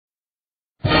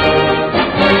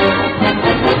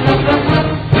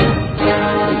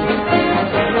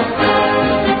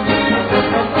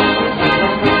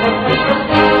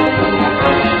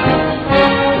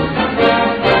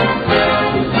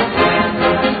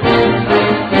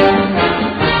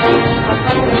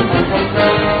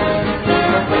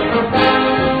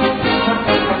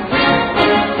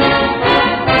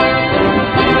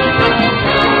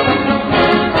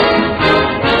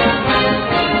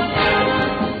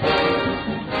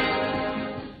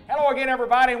again,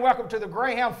 everybody, and welcome to the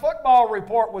Greyhound Football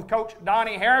Report with Coach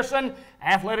Donnie Harrison,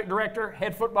 Athletic Director,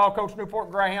 Head Football Coach,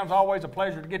 Newport Greyhounds. Always a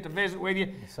pleasure to get to visit with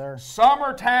you. Yes, sir.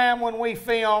 Summertime when we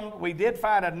filmed, we did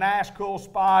find a nice, cool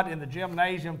spot in the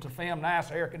gymnasium to film,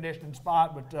 nice air-conditioning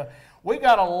spot, but we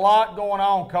got a lot going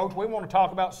on, Coach. We want to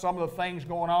talk about some of the things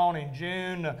going on in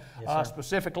June,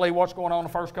 specifically what's going on the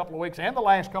first couple of weeks and the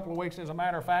last couple of weeks, as a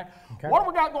matter of fact. Okay. What have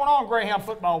we got going on Greyhound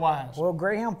football-wise? Well,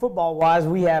 Greyhound football-wise,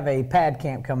 we have a pad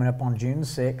camp coming up on June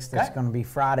 6th. Okay. It's going to be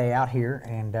Friday out here,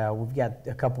 and we've got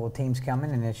a couple of teams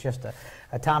coming, and it's just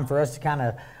a time for us to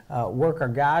kind of work our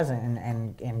guys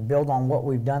and build on what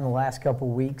we've done the last couple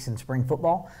of weeks in spring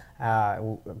football.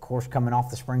 Of course, coming off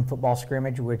the spring football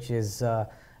scrimmage, which is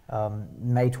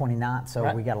May 29th,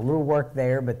 so we got a little work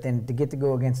there, but then to get to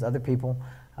go against other people,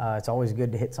 it's always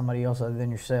good to hit somebody else other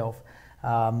than yourself.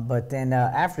 But then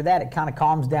after that, it kind of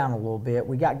calms down a little bit.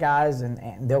 We got guys,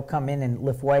 and they'll come in and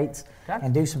lift weights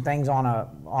and do some things on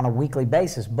a weekly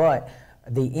basis, but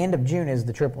the end of June is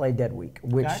the AAA dead week,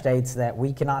 which states that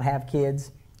we cannot have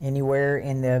kids anywhere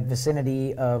in the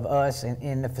vicinity of us and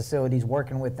in the facilities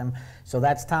working with them. So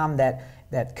that's time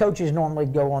that coaches normally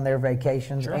go on their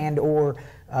vacations, and or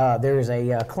there's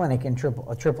a clinic in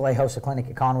AAA hosts a clinic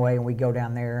at Conway, and we go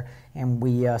down there and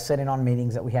we sit in on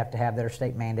meetings that we have to have that are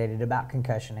state mandated about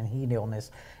concussion and heat illness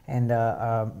and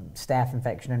staph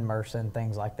infection and MRSA and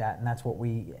things like that, and that's what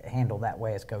we handle that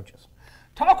way as coaches.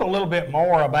 Talk a little bit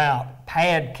more about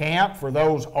pad camp for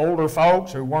those older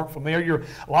folks who weren't familiar.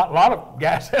 A lot of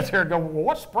guys out there go, well,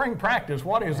 what's spring practice?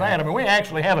 What is that? I mean, we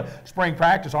actually have a spring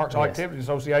practice. Arkansas Activity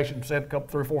Association said a couple,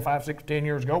 3, 4, 5, 6, 10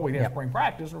 years ago we had spring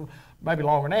practice, or maybe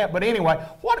longer than that. But anyway,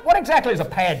 what exactly is a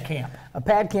pad camp? A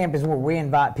pad camp is where we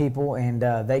invite people, and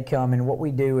they come, and what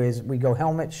we do is we go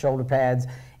helmets, shoulder pads,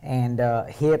 and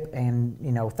hip and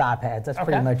thigh pads. That's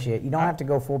pretty much it. You don't have to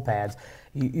go full pads.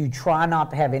 You try not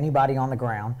to have anybody on the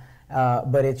ground,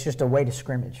 but it's just a way to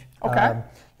scrimmage.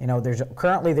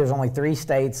 Currently there's only 3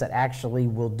 states that actually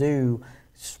will do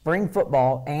spring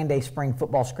football and a spring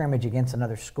football scrimmage against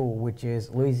another school, which is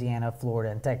Louisiana,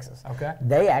 Florida, and Texas.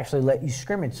 They actually let you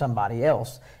scrimmage somebody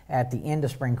else at the end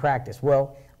of spring practice.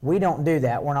 Well, we don't do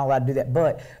that. We're not allowed to do that,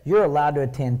 but you're allowed to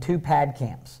attend 2 pad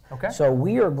camps. So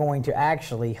we are going to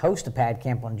actually host a pad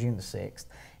camp on June the 6th,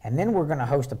 and then we're going to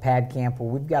host a pad camp where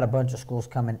we've got a bunch of schools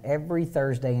coming every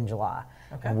Thursday in July.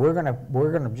 And we're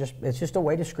gonna just, it's just a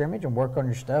way to scrimmage and work on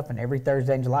your stuff, and every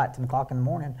Thursday in July at 10 o'clock in the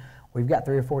morning, we've got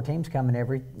 3 or 4 teams coming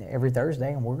every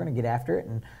Thursday, and we're going to get after it.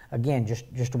 And again,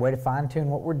 just a way to fine tune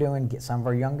what we're doing, get some of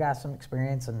our young guys some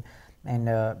experience, and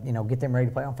get them ready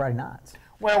to play on Friday nights.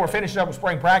 Well, we're finishing up with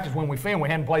spring practice. When we film, we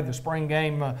hadn't played the spring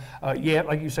game yet.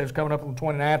 Like you said, it's coming up on the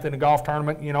 29th in the golf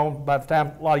tournament. By the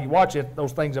time a lot of you watch it,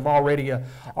 those things have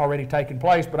already taken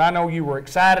place. But I know you were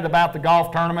excited about the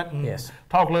golf tournament, and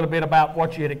talk a little bit about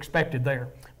what you had expected there.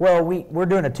 Well, we're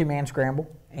doing a 2-man scramble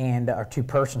and a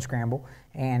 2-person scramble,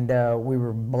 and we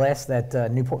were blessed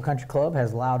that Newport Country Club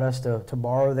has allowed us to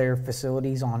borrow their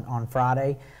facilities on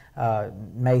Friday,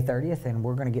 May 30th, and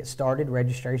we're going to get started.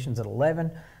 Registration's at 11.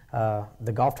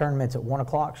 The golf tournament's at 1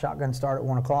 o'clock. Shotgun start at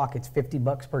 1 o'clock. It's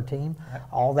 $50 per team.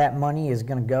 All that money is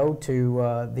going to go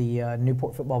to the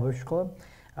Newport Football Booster Club.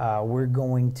 We're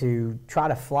going to try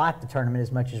to flight the tournament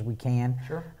as much as we can.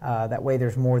 That way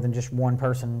there's more than just one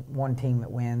team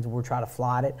that wins. We'll try to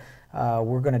flight it.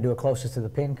 We're going to do a closest to the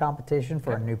pin competition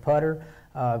for a new putter.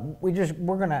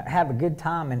 We're going to have a good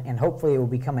time, and hopefully it will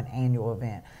become an annual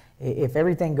event. If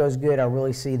everything goes good, I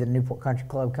really see the Newport Country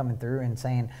Club coming through and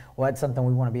saying, well, that's something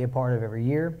we want to be a part of every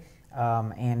year,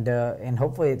 and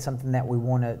hopefully it's something that we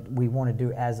want to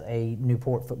do as a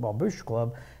Newport Football Booster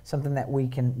Club, something that we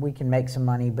can make some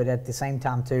money, but at the same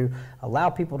time too,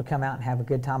 allow people to come out and have a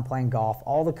good time playing golf.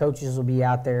 All the coaches will be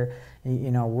out there.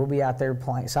 We'll be out there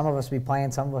playing. Some of us will be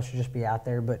playing, some of us will just be out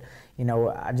there, but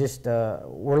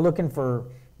we're looking for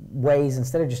ways,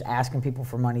 instead of just asking people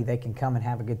for money, they can come and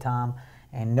have a good time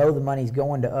and know the money's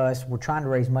going to us. We're trying to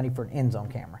raise money for an end zone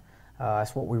camera.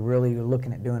 That's what we really are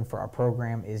looking at doing for our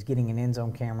program, is getting an end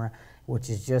zone camera, which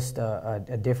is just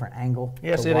a different angle.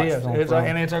 Yes, it is.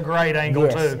 And it's a great angle,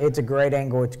 too. Yes, it's a great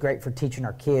angle. It's great for teaching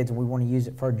our kids, and we want to use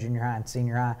it for junior high and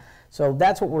senior high. So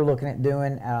that's what we're looking at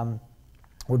doing.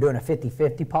 We're doing a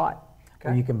 50-50 pot.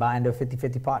 Where you can buy into a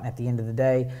 50-50 pot, and at the end of the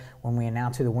day, when we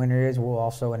announce who the winner is, we'll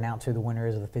also announce who the winner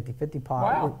is of the 50-50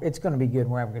 pot. It's going to be good.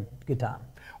 We're having a good time.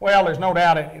 Well, there's no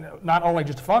doubt, not only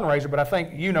just a fundraiser, but I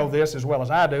think you know this as well as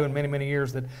I do, in many, many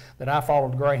years that I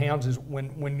followed the Greyhounds, is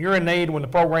when you're in need, when the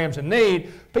program's in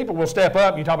need, people will step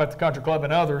up. You talk about the country club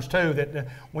and others too, that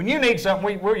when you need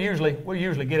something, we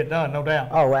usually get it done, no doubt.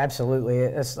 Oh, absolutely.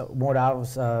 That's what I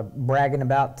was bragging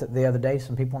about the other day.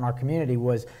 Some people in our community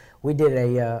was, we did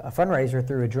a fundraiser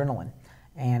through Adrenaline.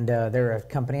 And they're a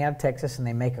company out of Texas, and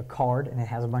they make a card, and it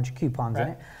has a bunch of coupons in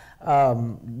it.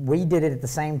 We did it at the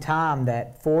same time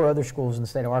that 4 other schools in the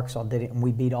state of Arkansas did it, and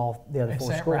we beat all the other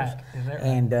 4 schools. Right? Is that right?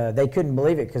 And they couldn't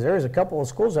believe it, because there was a couple of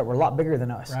schools that were a lot bigger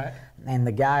than us. Right. And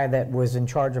the guy that was in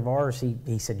charge of ours,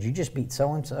 he said, "You just beat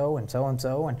so-and-so and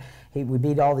so-and-so," and we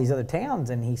beat all these other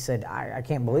towns. And he said, I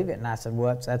can't believe it. And I said,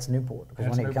 well, that's Newport.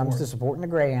 Because when it comes to supporting the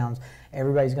Greyhounds,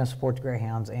 everybody's going to support the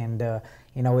Greyhounds. And,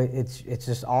 you know, it's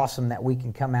just awesome that we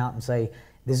can come out and say,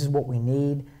 this is what we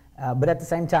need. But at the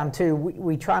same time, too,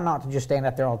 we try not to just stand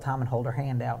out there all the time and hold our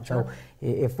hand out. Sure. So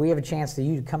if we have a chance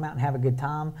to come out and have a good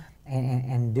time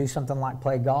and do something like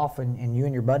play golf, and you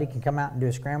and your buddy can come out and do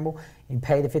a scramble, you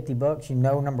pay the $50, you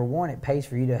know, number one, it pays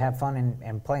for you to have fun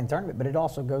and play in the tournament, but it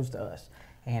also goes to us.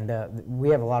 And we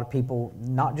have a lot of people,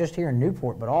 not just here in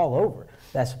Newport, but all over,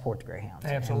 that support the Greyhounds.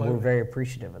 Absolutely. And we're very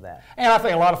appreciative of that. And I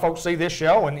think a lot of folks see this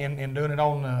show and doing it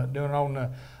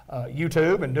on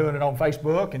YouTube and doing it on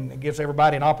Facebook, and it gives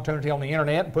everybody an opportunity on the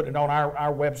internet and putting it on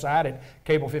our website at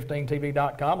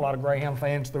cable15tv.com. A lot of Greyhound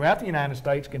fans throughout the United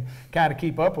States can kind of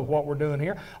keep up with what we're doing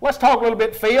here. Let's talk a little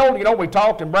bit field. You know, we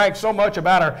talked and bragged so much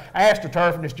about our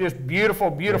AstroTurf, and it's just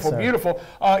beautiful, beautiful, yes, beautiful.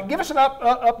 Give us an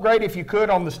upgrade, if you could,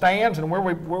 on the stands and where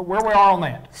we are on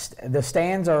that. The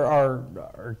stands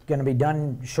are going to be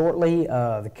done shortly.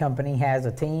 The company has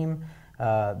a team.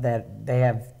 That they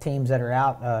have teams that are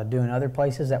out doing other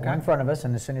places that were in front of us,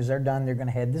 and as soon as they're done, they're going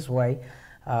to head this way.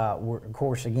 Of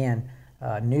course, again,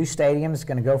 new stadium is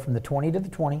going to go from the 20 to the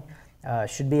 20.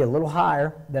 Should be a little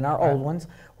higher than our old ones.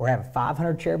 We're having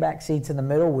 500 chairback seats in the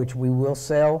middle, which we will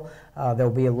sell.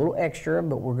 There'll be a little extra,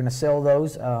 but we're going to sell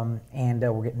those, and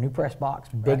we're getting new press box,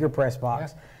 bigger press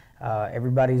box.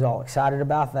 Everybody's all excited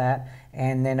about that.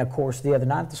 And then, of course, the other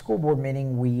night at the school board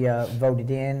meeting, we voted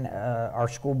in. Our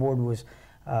school board was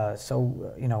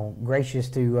so gracious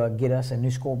to get us a new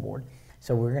scoreboard.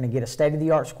 So we're going to get a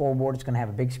state-of-the-art scoreboard. It's going to have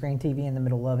a big screen TV in the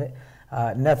middle of it.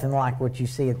 Nothing like what you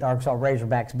see at the Arkansas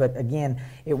Razorbacks, but again,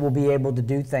 it will be able to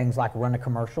do things like run a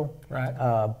commercial,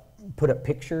 put up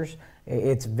pictures.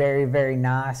 It's very, very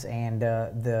nice, and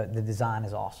the design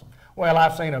is awesome. Well,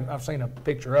 I've seen a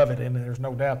picture of it, and there's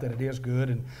no doubt that it is good,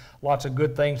 and lots of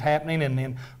good things happening. And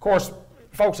then, of course,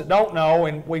 folks that don't know,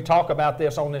 and we talk about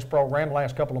this on this program the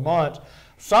last couple of months,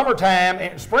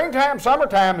 summertime, springtime,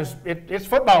 summertime it's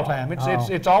football time. It's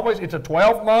a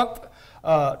 12-month.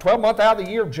 12-month out of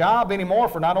the year job anymore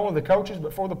for not only the coaches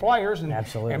but for the players. And,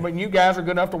 absolutely. And when you guys are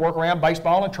good enough to work around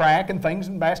baseball and track and things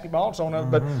and basketball and so on,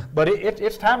 but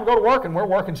it's time to go to work, and we're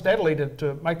working steadily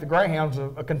to make the Greyhounds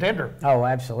a contender. Oh,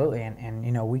 absolutely. And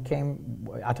you know,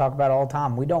 I talk about it all the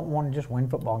time. We don't want to just win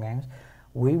football games.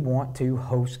 We want to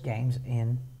host games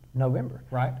in November.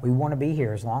 Right. We want to be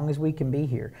here as long as we can be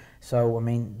here. So, I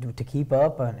mean, to keep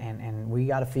up, and we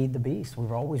got to feed the beast.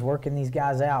 We're always working these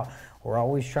guys out. We're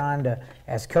always trying to,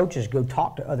 as coaches, go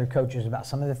talk to other coaches about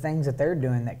some of the things that they're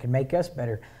doing that can make us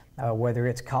better, whether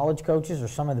it's college coaches or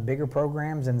some of the bigger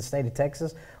programs in the state of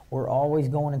Texas. We're always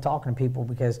going and talking to people,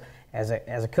 because as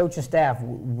a coach and staff,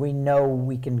 we know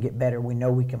we can get better. We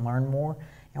know we can learn more,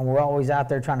 and we're always out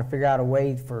there trying to figure out a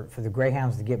way for the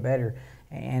Greyhounds to get better.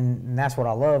 And that's what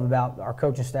I love about our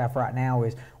coaching staff right now,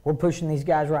 is we're pushing these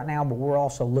guys right now, but we're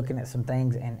also looking at some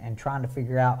things and trying to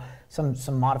figure out some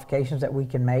modifications that we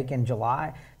can make in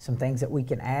July, some things that we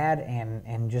can add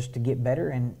and just to get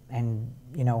better, and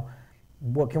you know,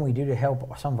 what can we do to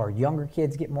help some of our younger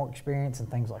kids get more experience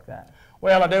and things like that.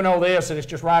 Well, I do know this, and it's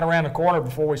just right around the corner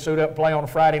before we suit up and play on a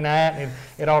Friday night, and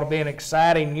it ought to be an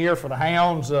exciting year for the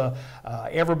Hounds.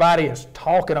 Everybody is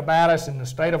talking about us in the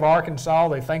state of Arkansas.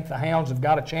 They think the Hounds have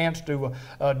got a chance to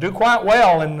do quite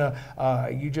well, and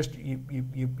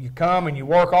you come and you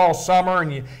work all summer,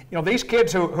 and you know, these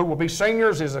kids who will be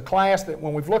seniors is a class that,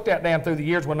 when we've looked at down through the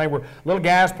years when they were little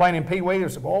guys playing in Pee Wee, they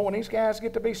said, well, when these guys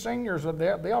get to be seniors,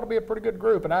 they ought to be a pretty good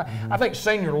group. And I think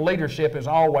senior leadership is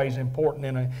always important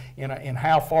in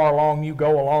how far along you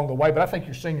go along the way, but I think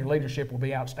your senior leadership will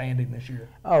be outstanding this year.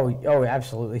 Oh,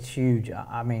 absolutely, it's huge.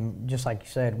 I mean, just like you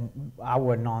said, I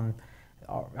wasn't on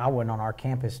our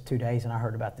campus 2 days, and I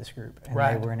heard about this group, and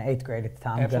right. They were in 8th grade at the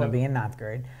time, Absolutely. going to be in 9th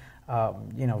grade.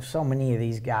 You know, so many of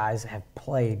these guys have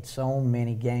played so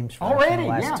many games for us in Already, the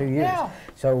last 2 years. yeah.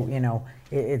 So, you know,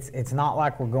 it's not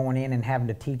like we're going in and having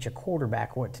to teach a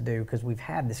quarterback what to do, because we've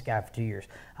had this guy for 2 years.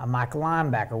 A Mike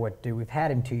linebacker what to do, we've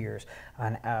had him 2 years.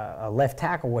 A left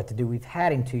tackle what to do, we've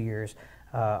had him 2 years.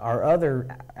 Our other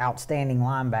outstanding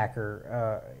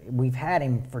linebacker, we've had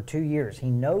him for 2 years. He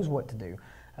knows what to do.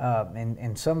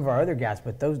 And some of our other guys,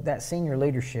 but that senior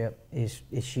leadership is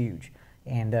huge.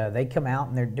 And they come out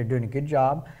and they're doing a good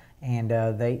job, and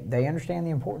they understand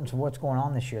the importance of what's going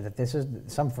on this year. That this is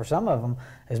for some of them,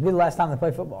 this will be the last time they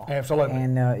play football. Absolutely.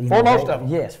 And for most of them.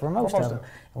 yes, for most of them.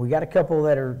 And we got a couple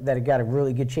that have got a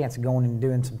really good chance of going and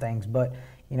doing some things, but.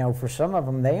 You know, for some of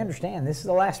them, they understand this is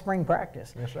the last spring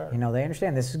practice. Yes, sir. You know, they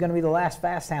understand this is going to be the last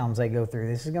fast hounds they go through.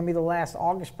 This is going to be the last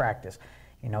August practice.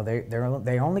 You know,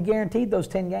 they only guaranteed those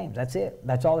 10 games. That's it.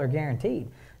 That's all they're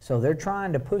guaranteed. So they're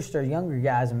trying to push their younger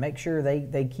guys and make sure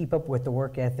they keep up with the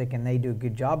work ethic and they do a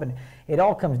good job. And it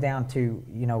all comes down to,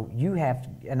 you know, you have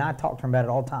to, and I talk to them about it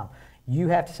all the time, you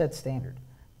have to set the standard.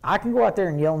 I can go out there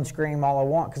and yell and scream all I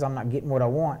want because I'm not getting what I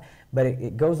want, but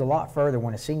it goes a lot further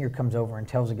when a senior comes over and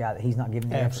tells a guy that he's not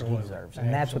giving the effort he deserves.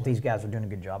 And that's what these guys are doing a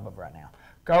good job of right now.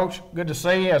 Coach, good to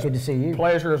see you. Good to see you.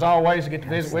 Pleasure as always to get to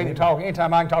visit with you and talk.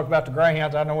 Anytime I can talk about the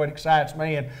Greyhounds, I know it excites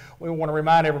me. And we want to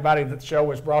remind everybody that the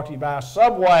show is brought to you by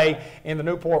Subway in the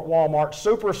Newport Walmart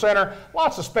Supercenter.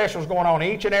 Lots of specials going on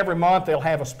each and every month. They'll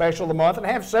have a special of the month and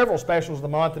have several specials of the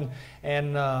month.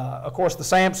 And of course, the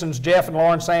Sampsons, Jeff and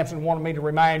Lauren Sampson, wanted me to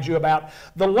remind you about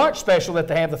the lunch special that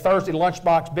they have, the Thursday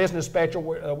Lunchbox Business Special.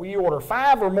 Where you order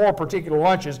 5 or more particular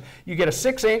lunches, you get a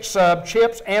 6-inch sub,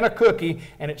 chips, and a cookie,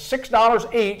 and it's $6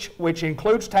 each, which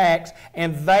includes tax,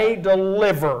 and they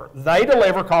deliver. They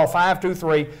deliver. Call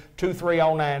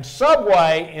 523-2309.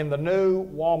 Subway in the new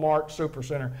Walmart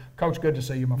Supercenter. Coach, good to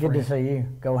see you, my friend. Good to see you.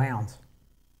 Go Hounds.